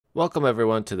Welcome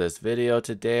everyone to this video.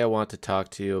 Today I want to talk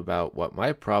to you about what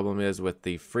my problem is with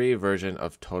the free version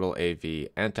of TotalAV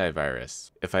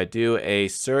Antivirus. If I do a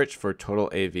search for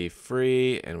TotalAV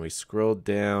free and we scroll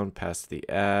down past the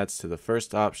ads to the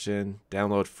first option,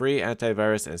 download free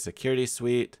antivirus and security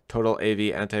suite.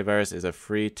 TotalAV Antivirus is a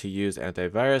free to use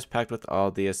antivirus packed with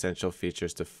all the essential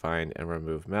features to find and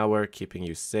remove malware, keeping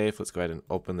you safe. Let's go ahead and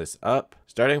open this up.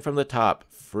 Starting from the top,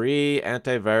 free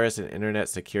antivirus and internet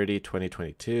security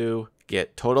 2022.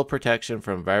 Get total protection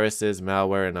from viruses,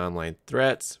 malware, and online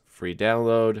threats. Free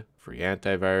download, free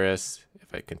antivirus.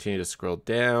 If I continue to scroll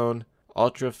down,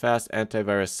 ultra fast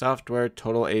antivirus software.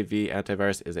 TotalAV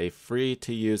Antivirus is a free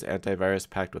to use antivirus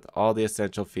packed with all the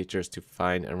essential features to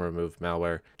find and remove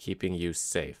malware, keeping you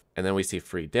safe. And then we see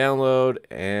free download,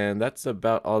 and that's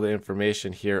about all the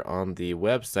information here on the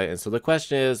website. And so the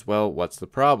question is, well, what's the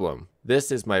problem?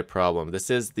 This is my problem. This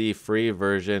is the free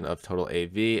version of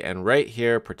TotalAV, and right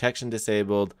here, protection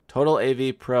disabled.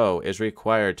 TotalAV Pro is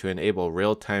required to enable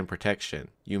real-time protection.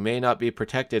 You may not be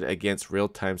protected against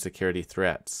real-time security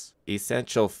threats.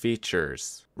 Essential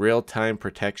features, real-time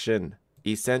protection.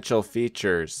 Essential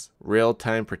features,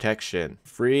 real-time protection,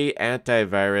 free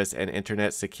antivirus and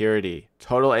internet security.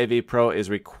 TotalAV Pro is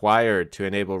required to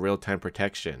enable real-time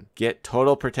protection. Get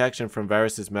total protection from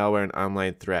viruses, malware, and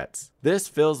online threats. This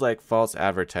feels like false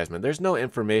advertisement. There's no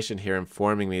information here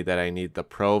informing me that I need the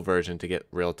Pro version to get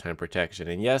real-time protection.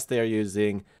 And yes, they are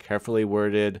using carefully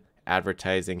worded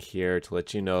advertising here to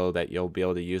let you know that you'll be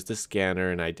able to use the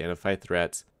scanner and identify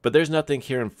threats, but there's nothing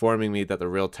here informing me that the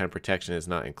real-time protection is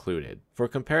not included. For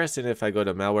comparison, if I go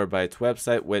to Malwarebytes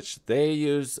website, which they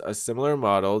use a similar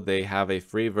model, they have a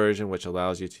free version which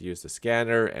allows you to use the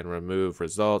scanner and remove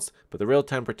results, but the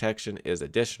real-time protection is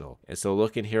additional. And so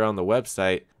looking here on the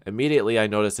website, immediately I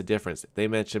notice a difference. They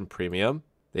mention premium,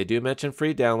 they do mention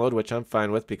free download, which I'm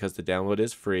fine with because the download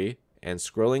is free, and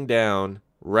scrolling down,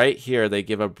 right here, they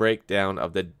give a breakdown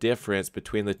of the difference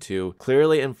between the two,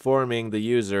 clearly informing the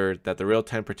user that the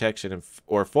real-time protection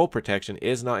or full protection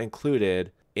is not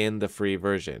included in the free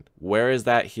version. Where is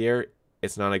that here?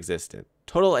 It's non-existent.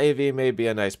 TotalAV may be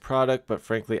a nice product, but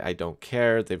frankly, I don't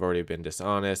care. They've already been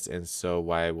dishonest, and so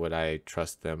why would I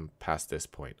trust them past this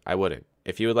point? I wouldn't.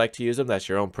 If you would like to use them, that's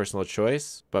your own personal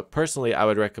choice, but personally, I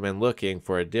would recommend looking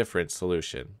for a different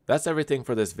solution. That's everything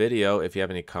for this video. If you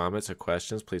have any comments or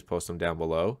questions, please post them down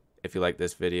below. If you like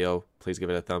this video, please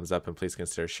give it a thumbs up and please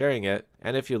consider sharing it.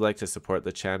 And if you'd like to support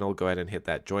the channel, go ahead and hit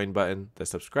that join button, the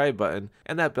subscribe button,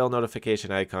 and that bell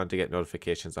notification icon to get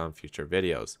notifications on future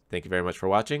videos. Thank you very much for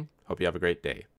watching. Hope you have a great day.